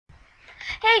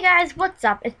Hey guys, what's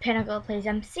up? It's Pinnacle Plays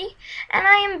MC, and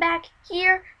I am back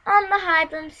here on the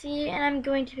Hype MC, and I'm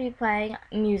going to be playing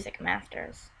Music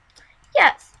Masters.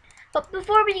 Yes, but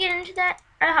before we get into that,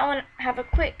 I want to have a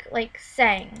quick,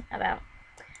 saying about.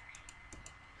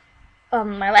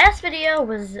 My last video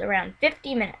was around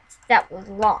 50 minutes. That was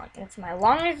long. It's my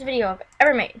longest video I've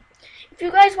ever made. If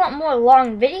you guys want more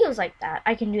long videos like that,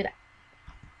 I can do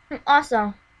that.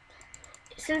 Also,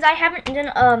 since I haven't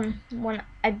done, when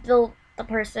I built the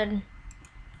person,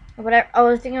 or whatever. I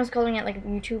was thinking I was calling it like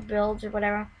YouTube builds or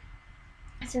whatever.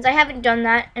 Since I haven't done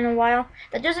that in a while,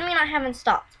 that doesn't mean I haven't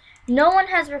stopped. No one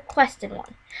has requested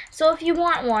one. So if you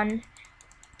want one,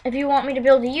 if you want me to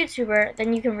build a YouTuber,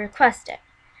 then you can request it.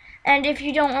 And if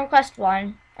you don't request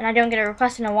one, and I don't get a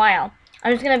request in a while,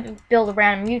 I'm just gonna build a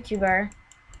random YouTuber.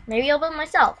 Maybe I'll build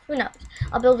myself. Who knows?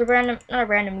 I'll build not a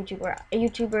random YouTuber, a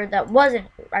YouTuber that wasn't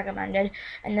recommended,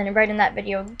 and then right in that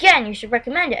video again, you should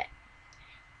recommend it.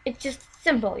 It's just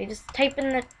simple. You just type in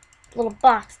the little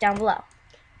box down below.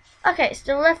 Okay,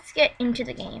 so let's get into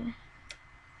the game.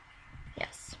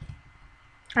 Yes.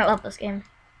 I love this game.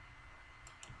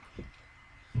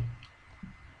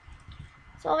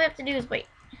 So all we have to do is wait.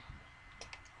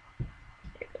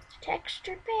 There goes the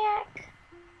texture pack.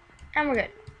 And we're good.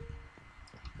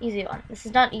 Easy one. This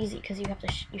is not easy because you have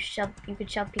to you could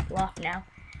shove people off now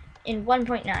in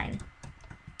 1.9.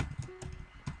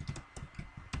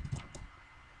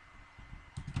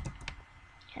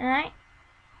 Can I?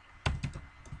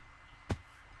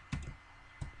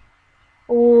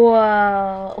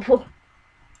 Whoa.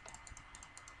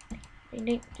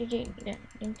 Can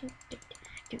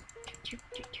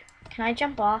I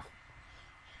jump off?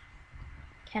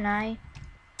 Can I?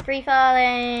 Free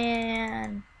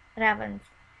falling. What happens?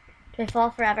 Do I fall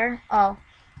forever? Oh.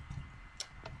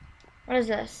 What is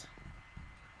this?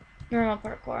 Normal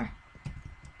parkour.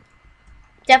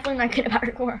 Definitely not good at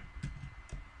parkour.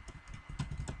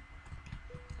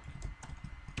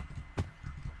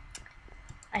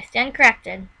 I stand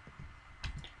corrected.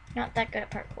 Not that good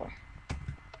at parkour.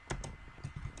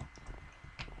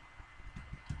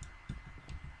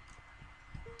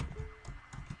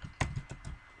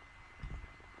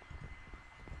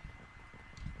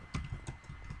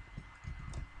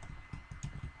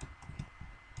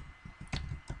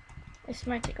 This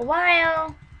might take a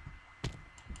while.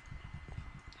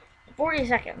 40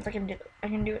 seconds. I can do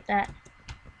it with that.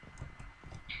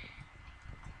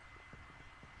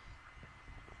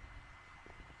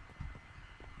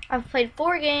 I've played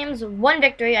 4 games, 1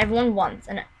 victory. I've won once,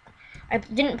 and I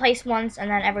didn't place once, and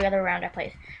then every other round I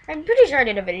placed. I'm pretty sure I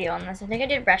did a video on this. I think I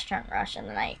did Restaurant Rush, and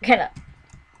then I kind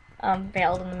of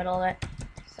bailed in the middle of it.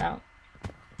 So,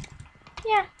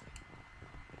 yeah.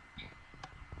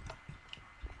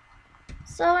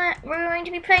 So we're going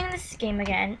to be playing this game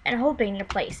again, and hoping to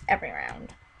place every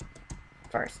round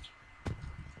first.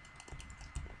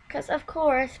 Because, of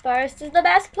course, first is the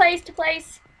best place to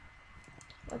place.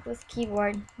 Like this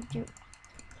keyboard.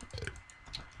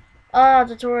 Oh,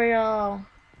 tutorial.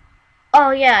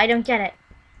 Oh, yeah, I don't get it.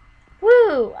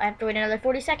 Woo! I have to wait another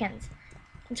 40 seconds.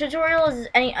 The tutorial is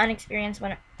any unexperienced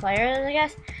players, I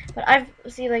guess. But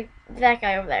see, like, that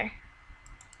guy over there.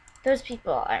 Those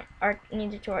people are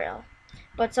need tutorial.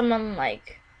 But someone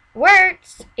like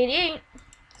Works 88,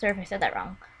 sorry if I said that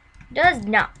wrong, does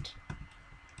not.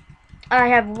 I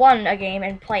have won a game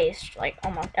and placed like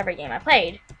almost every game I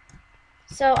played,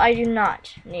 so I do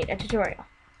not need a tutorial.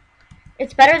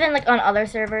 It's better than like on other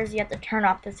servers. You have to turn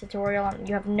off the tutorial and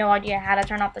you have no idea how to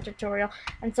turn off the tutorial,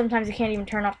 and sometimes you can't even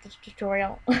turn off the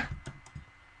tutorial.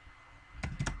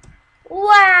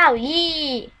 Wow,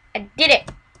 yee! I did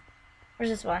it! Where's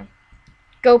this one?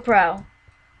 GoPro.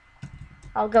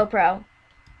 I'll GoPro.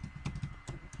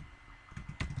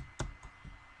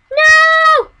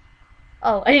 No!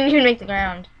 Oh, I didn't even make the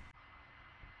ground.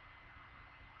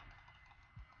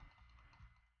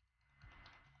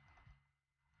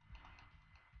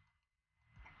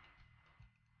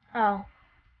 Oh.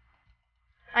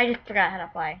 I just forgot how to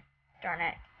play. Darn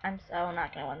it. I'm so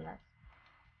not gonna win this.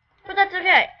 But that's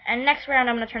okay. And next round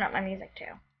I'm gonna turn up my music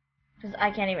too. Because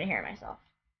I can't even hear myself.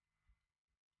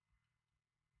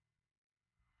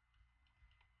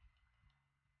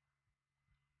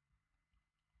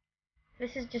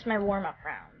 This is just my warm-up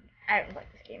round. I haven't played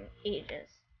this game in ages.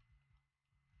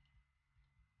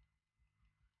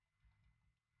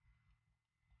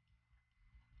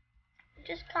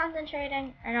 Just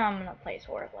concentrating. I know I'm gonna place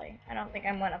horribly. I don't think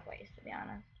I'm gonna place, to be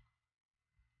honest.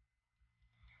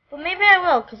 But maybe I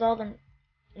will, because all the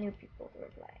new people who are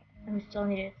playing. And we still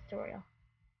need a tutorial.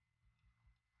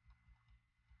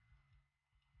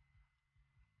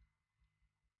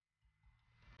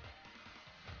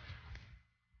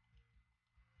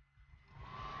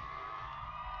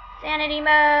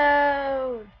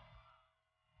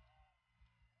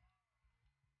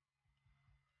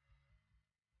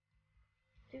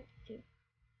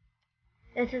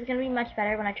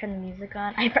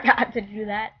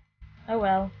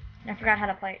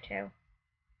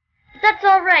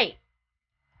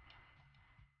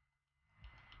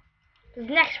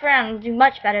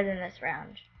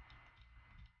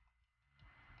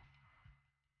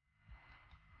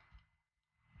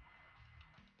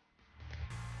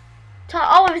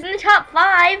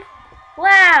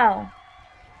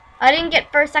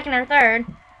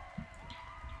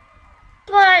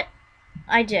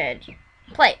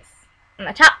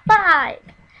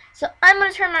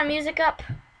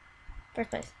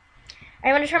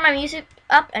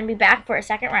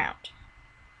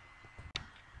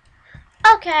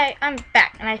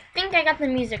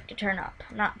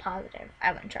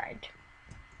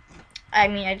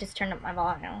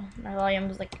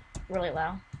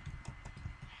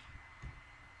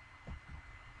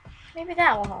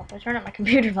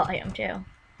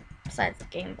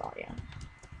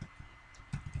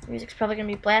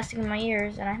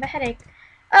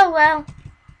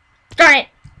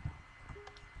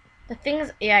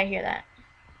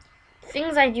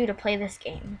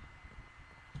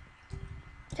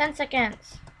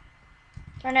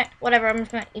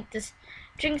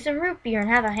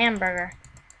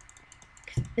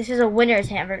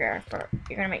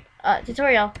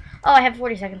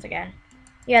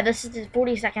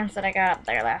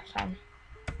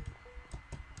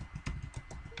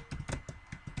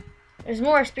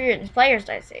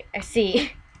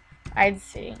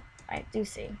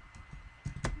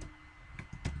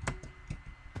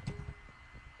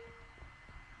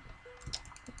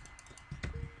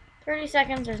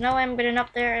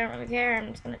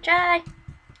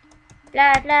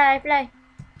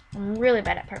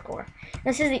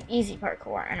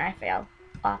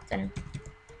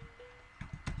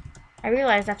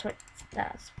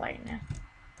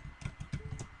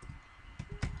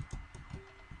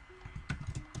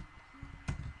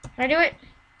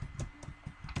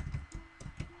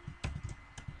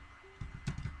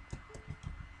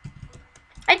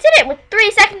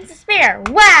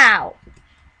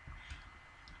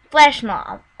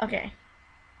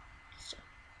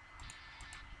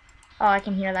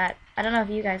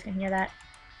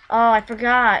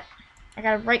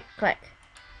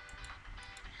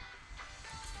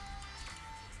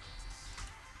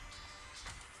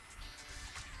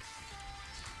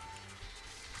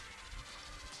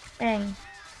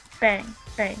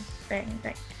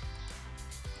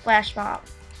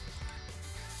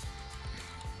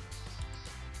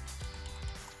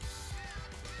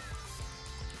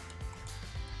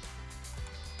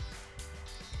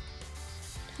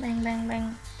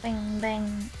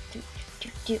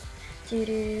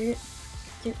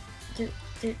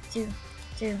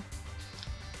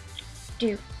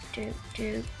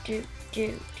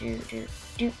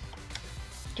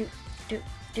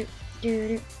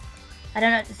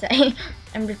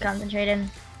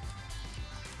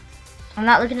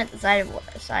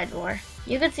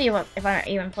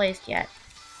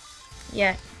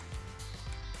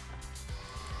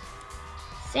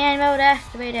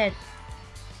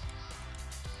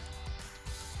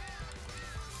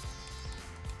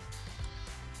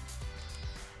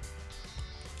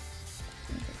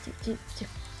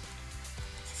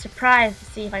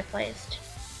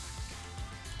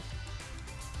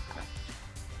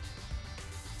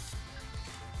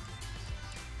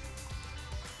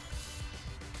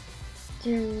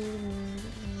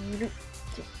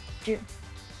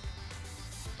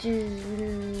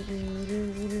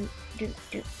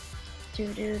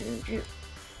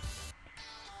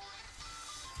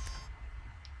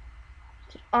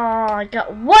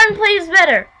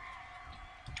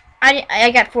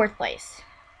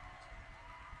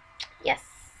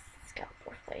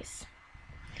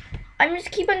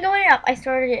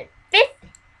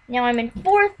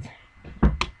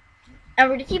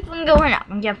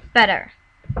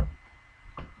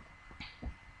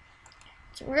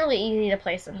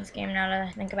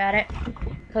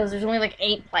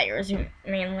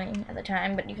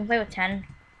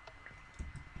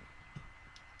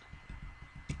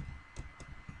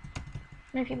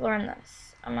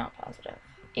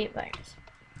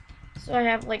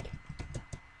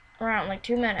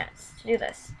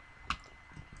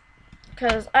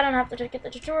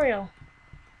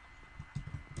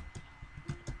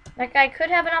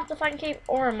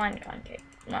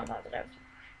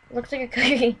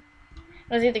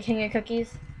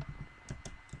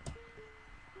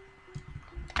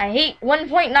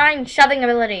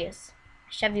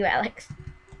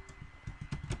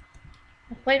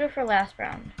 I played with her last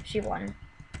round. She won.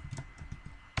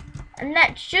 And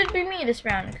that should be me this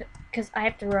round, because I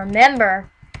have to remember.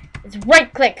 It's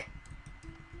right click.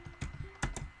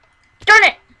 Darn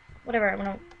it! Whatever, I'm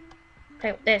gonna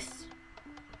play with this.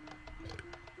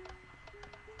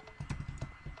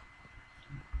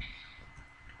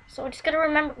 So I just gotta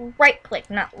remember right click,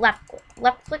 not left click.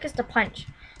 Left click is to punch.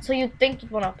 So you think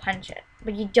you'd want to punch it,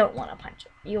 but you don't want to punch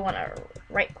it. You want to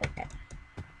right click it.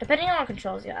 Depending on what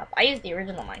controls you have. I use the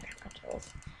original Minecraft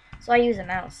controls. So I use a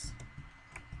mouse.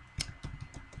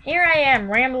 Here I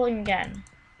am, rambling again.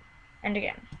 And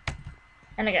again.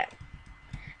 And again.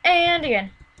 And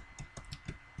again.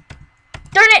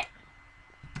 Darn it!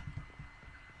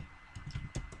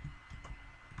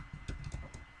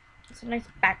 It's a nice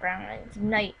background. It's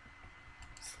night.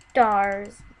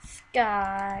 Stars.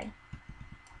 Sky.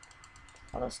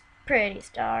 All those pretty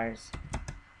stars.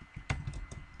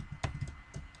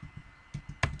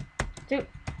 Doop.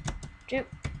 Doop.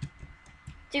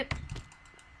 Doop.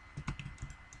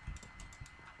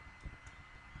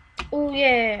 Oh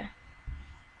yeah.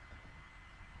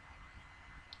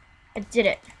 I did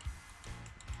it.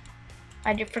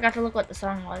 I forgot to look what the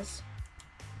song was.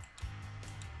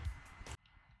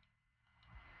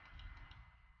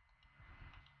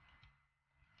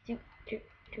 Doop, doop,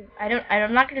 doop.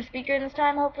 I'm not gonna speak during this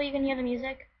time. Hopefully you can hear the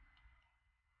music.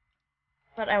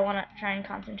 But I wanna try and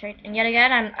concentrate. And yet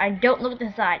again, I don't look at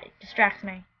the side. It distracts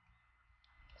me.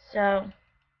 So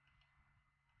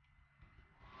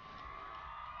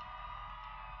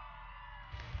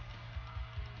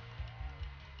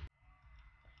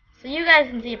you guys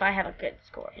can see if I have a good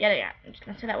score. Yet again, I'm just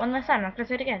gonna say that one last time. I'm not gonna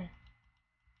say it again.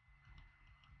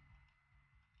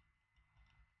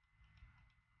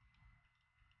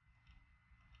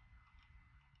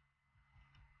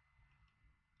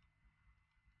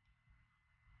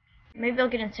 Maybe I'll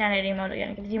get insanity mode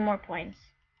again. It gives you more points.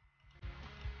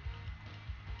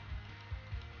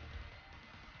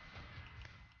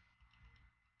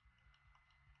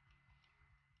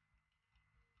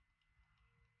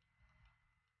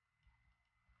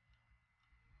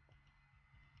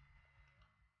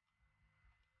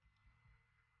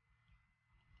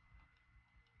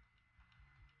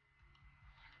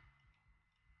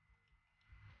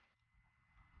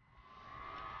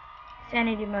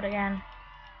 Sanity mode again.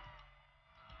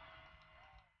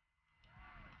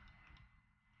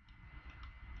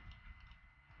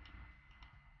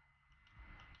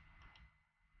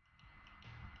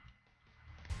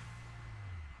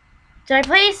 Did I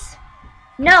place?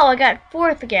 No, I got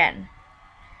 4th again.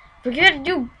 We're gonna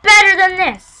do better than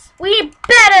this. We need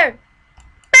better!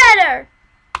 Better!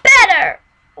 Better!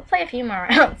 We'll play a few more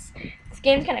rounds. This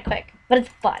game's kind of quick, but it's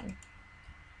fun.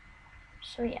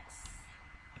 So yes.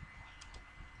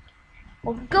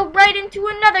 We'll go right into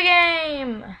another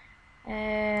game!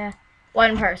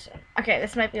 One person. Okay,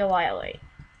 this might be a while late.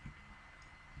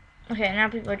 Okay, now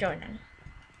people are joining.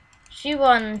 She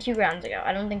won 2 rounds ago.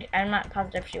 I'm not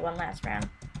positive she won last round.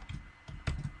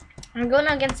 I'm going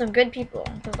against some good people,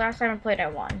 because last time I played I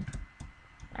won.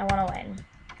 I want to win.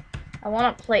 I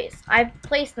want to place. I've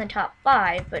placed in the top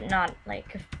 5, but not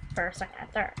like 1st, 2nd, or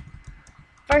 3rd.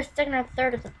 1st, 2nd, or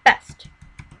 3rd is the best.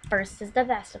 1st is the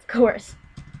best, of course.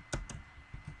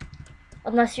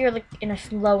 Unless you're like in a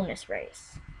slowness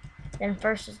race, then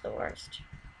 1st is the worst.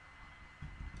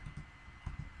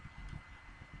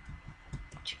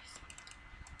 Jeez.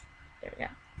 There we go.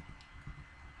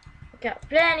 We got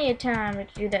plenty of time to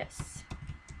do this.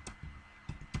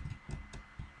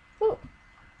 Woo.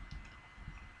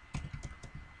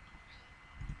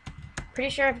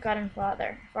 Pretty sure I've gotten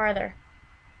farther.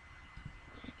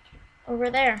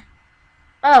 Over there.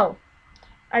 Oh,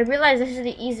 I realize this is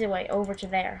the easy way over to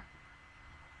there.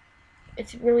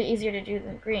 It's really easier to do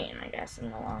than green, I guess, in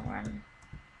the long run.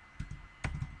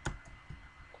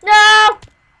 No!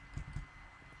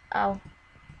 Oh.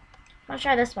 I'll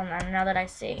try this one then, now that I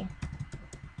see.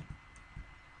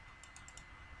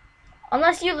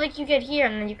 Unless you get here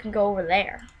and then you can go over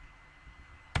there.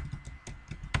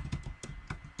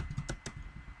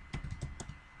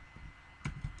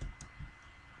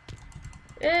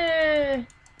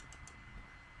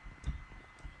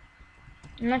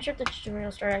 I'm not sure if the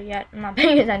tutorial started yet. I'm not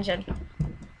paying attention.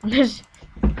 I'm just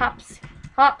hop,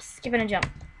 skip and a jump.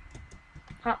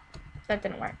 Hop. That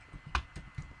didn't work.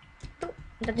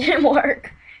 That didn't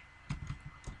work.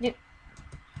 Dude,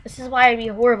 this is why I'd be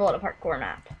horrible at a parkour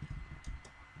map.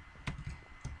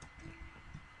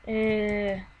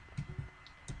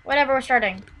 Whatever, we're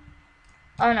starting.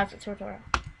 Oh no, it's a tutorial.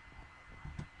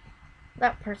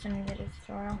 That person needed a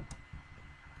tutorial.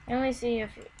 I only see a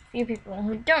few people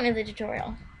who don't need the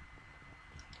tutorial.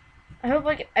 I hope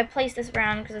I place this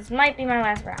round because this might be my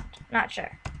last round. Not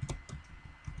sure.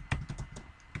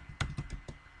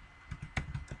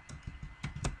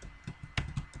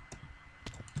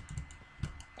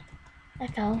 I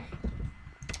fell.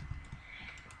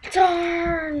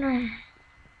 Darn!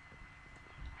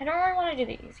 I don't really want to do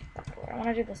the easy parkour. I want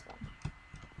to do this one.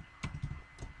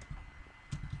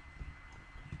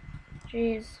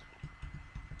 Jeez.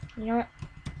 You know what?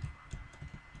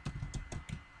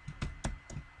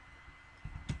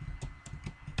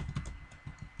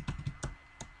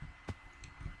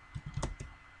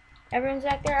 Everyone's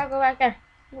back there. I'll go back there.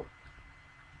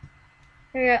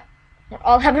 Here we go. We're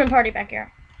all having a party back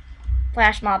here.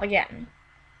 Flash mob again.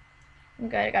 I'm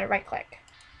good. I got to right click.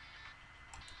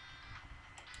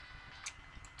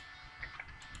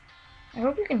 I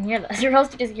hope you can hear this, or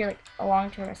else you just hear like a long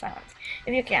term of silence.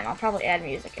 If you can, I'll probably add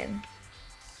music in.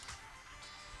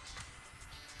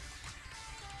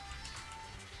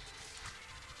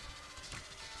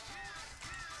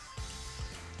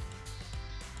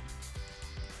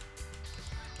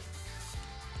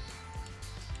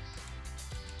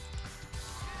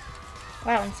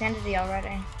 Wow, insanity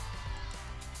already.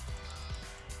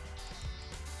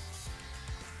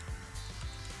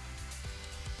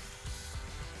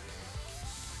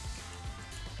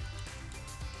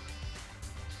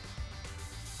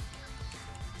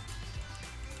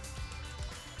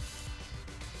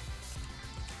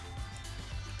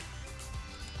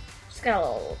 Just got a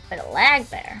little bit of lag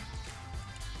there.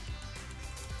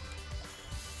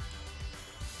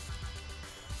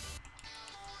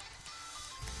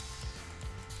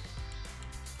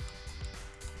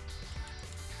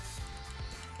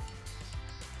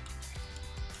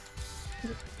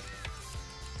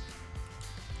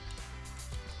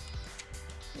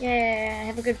 Yeah, I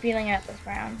have a good feeling about this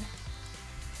round.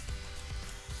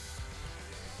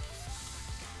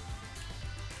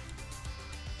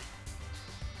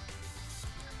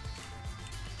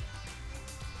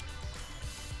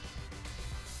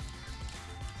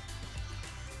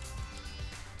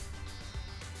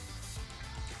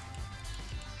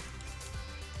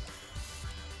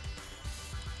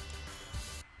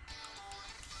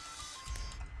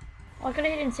 Oh, I could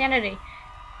have hit insanity.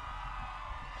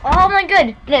 Oh my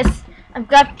goodness! I've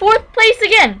got 4th place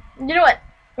again! You know what?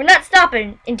 We're not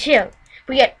stopping until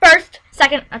we get 1st,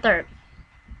 2nd, or 3rd.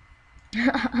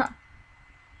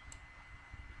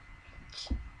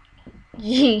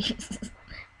 Jeez.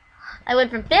 I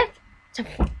went from 5th to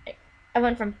 4th. I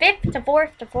went from 5th to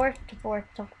 4th to 4th to 4th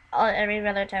to every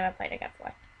other time I played I got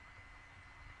 4th.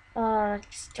 Let's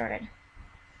get started.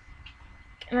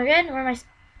 Am I good? Where am I?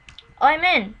 Oh, I'm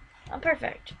in. Oh,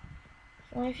 perfect.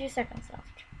 Only a few seconds left.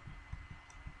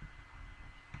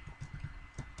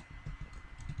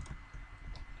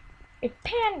 It's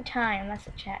panda time, that's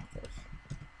what chat says.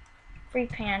 Free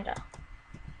panda.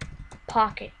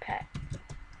 Pocket pet.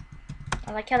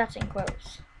 I like how that's in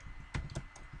quotes.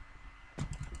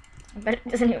 I bet it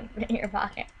doesn't even fit in your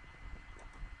pocket.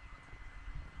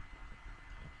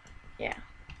 Yeah.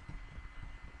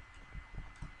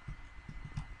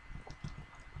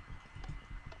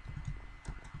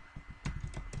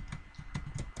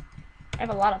 I have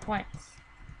a lot of points.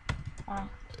 Wow.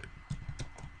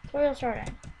 Tutorial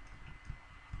starting.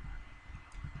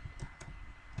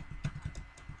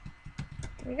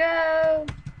 Here we go.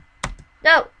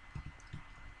 No!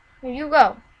 Here you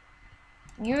go.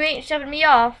 You ain't shoving me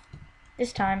off.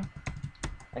 This time.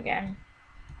 Again.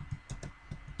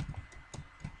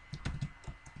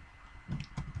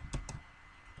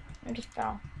 I just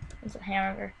fell. It's a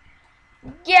hamburger.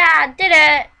 Yeah, did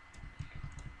it!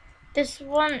 This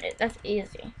one, that's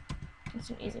easy.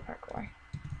 It's an easy parkour.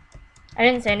 I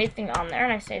didn't say anything on there,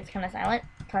 and I say it's kind of silent,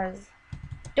 because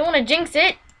I don't want to jinx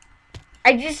it.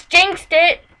 I just jinxed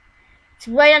it. It's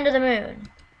right under the moon.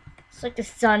 It's like the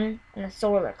sun and the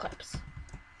solar eclipse.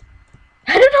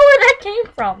 I don't know where that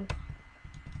came from.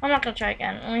 I'm not going to try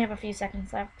again. I only have a few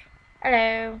seconds left.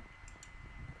 Hello.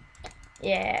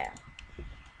 Yeah.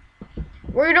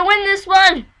 We're going to win this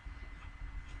one.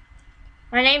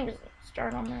 My name doesn't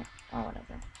start on that. Oh,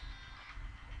 whatever.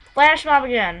 Flash mob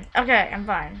again. Okay, I'm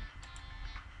fine.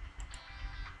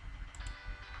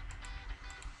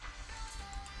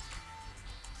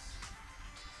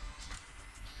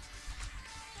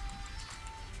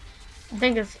 I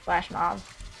think it's flash mob.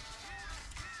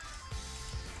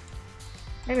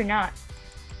 Maybe not.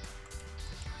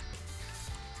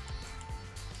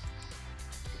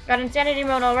 Got insanity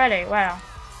mode already. Wow.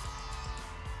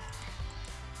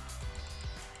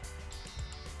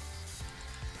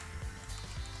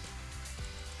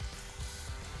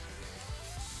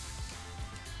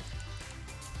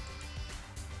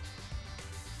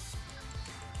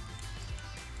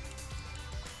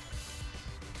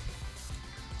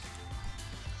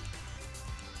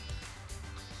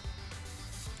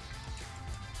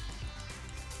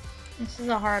 This is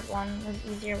a hard one. There's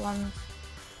easier ones.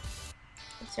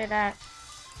 Let's say that.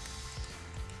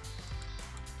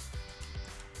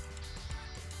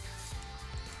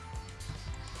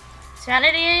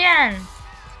 Sanity again.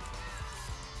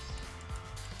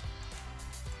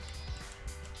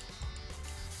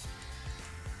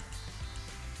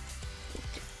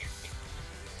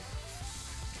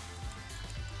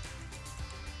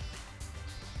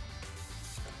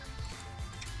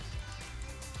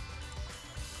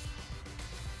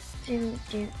 Do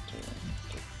do do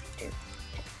do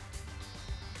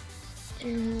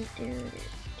do do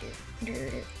do do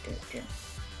do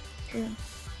do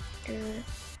do.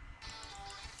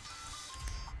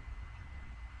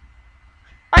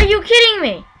 Are you kidding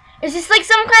me? Is this like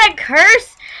some kind of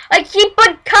curse? I keep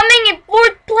on coming in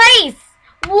 4th place.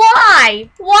 Why?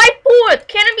 Why 4th?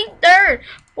 Can't it be 3rd?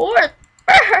 4th,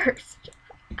 1st.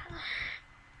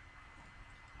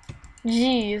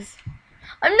 Jeez.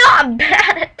 I'm not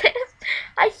bad at this.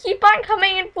 I keep on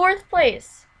coming in 4th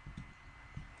place.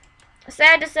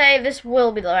 Sad to say, this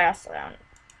will be the last round.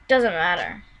 Doesn't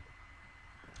matter.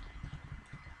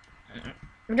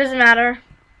 It doesn't matter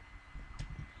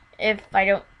if I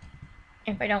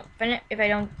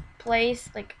don't place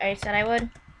like I said I would.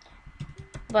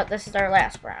 But this is our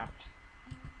last round.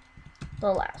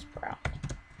 The last round.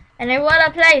 And I won a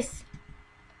place.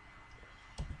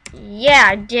 Yeah,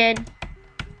 I did.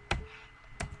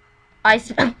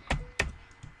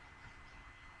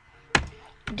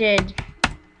 Did.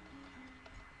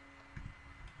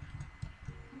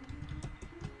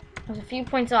 I was a few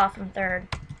points off from 3rd.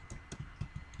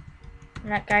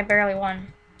 And that guy barely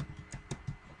won.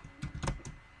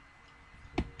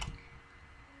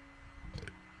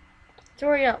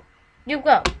 Tutorial. You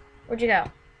go. Where'd you go?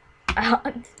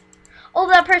 Oh,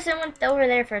 that person went over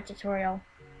there for a tutorial.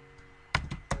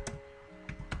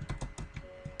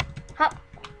 Hop.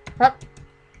 Hop.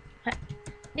 Hop.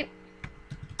 You.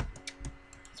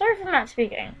 Sorry if I'm not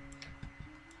speaking.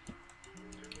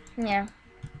 Yeah.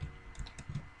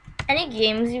 Any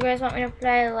games you guys want me to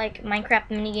play, like Minecraft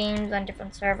mini games on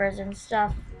different servers and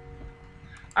stuff?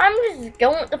 I'm just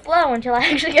going with the flow until I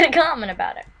actually get a comment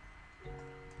about it.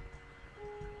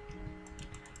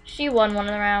 She won one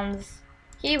of the rounds.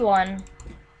 He won.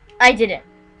 I didn't.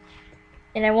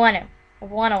 And I won him. I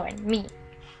want to win. Me.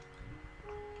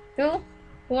 Who?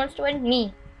 Who wants to win?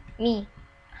 Me. Me.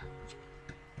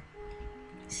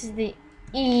 This is the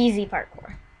easy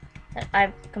parkour that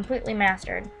I've completely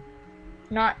mastered.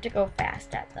 Not to go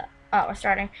fast at the... Oh, we're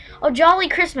starting. Oh, Jolly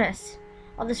Christmas!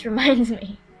 Oh, this reminds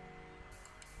me.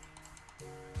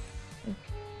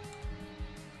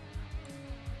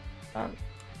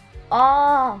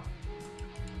 Oh!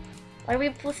 Why are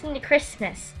we listening to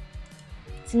Christmas?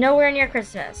 It's nowhere near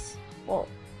Christmas. Well,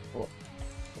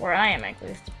 where I am, at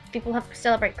least. People have to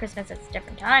celebrate Christmas at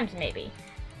different times, maybe.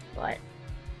 But...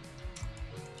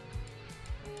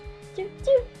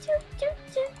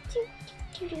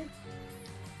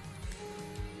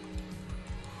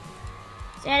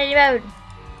 Sanity Road.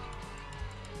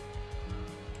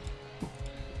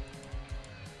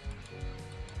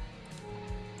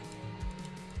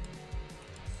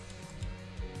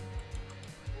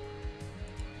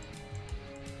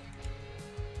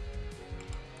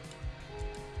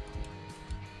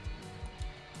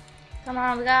 Come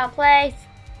on, we got a place.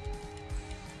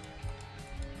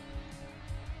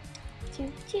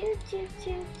 Choo choo choo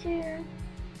choo choo.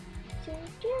 Choo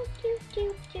choo choo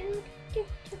choo choo choo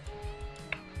choo.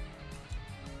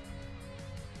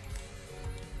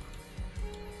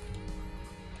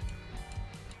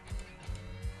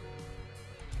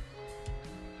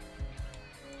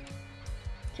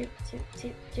 Choo choo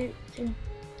choo choo choo.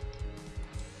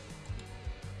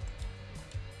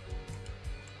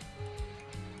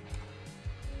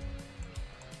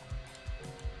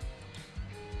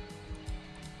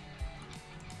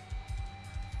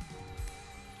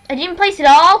 I didn't place it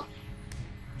all?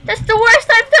 That's the worst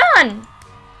I've done!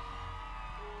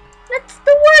 That's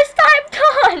the worst I've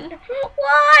done!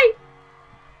 Why?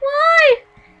 Why?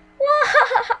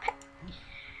 Why?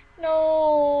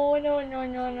 No, no, no,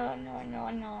 no, no, no, no,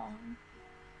 no.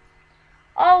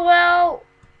 Oh well,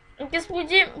 I guess we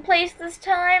didn't place this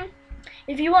time.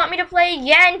 If you want me to play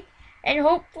again, and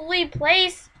hopefully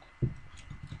place,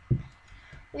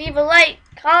 leave a like,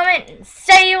 comment, and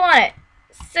say you want it.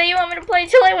 Say you want me to play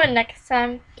till I win next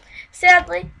time.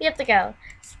 Sadly, we have to go.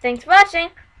 So thanks for watching.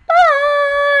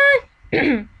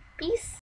 Bye! Peace.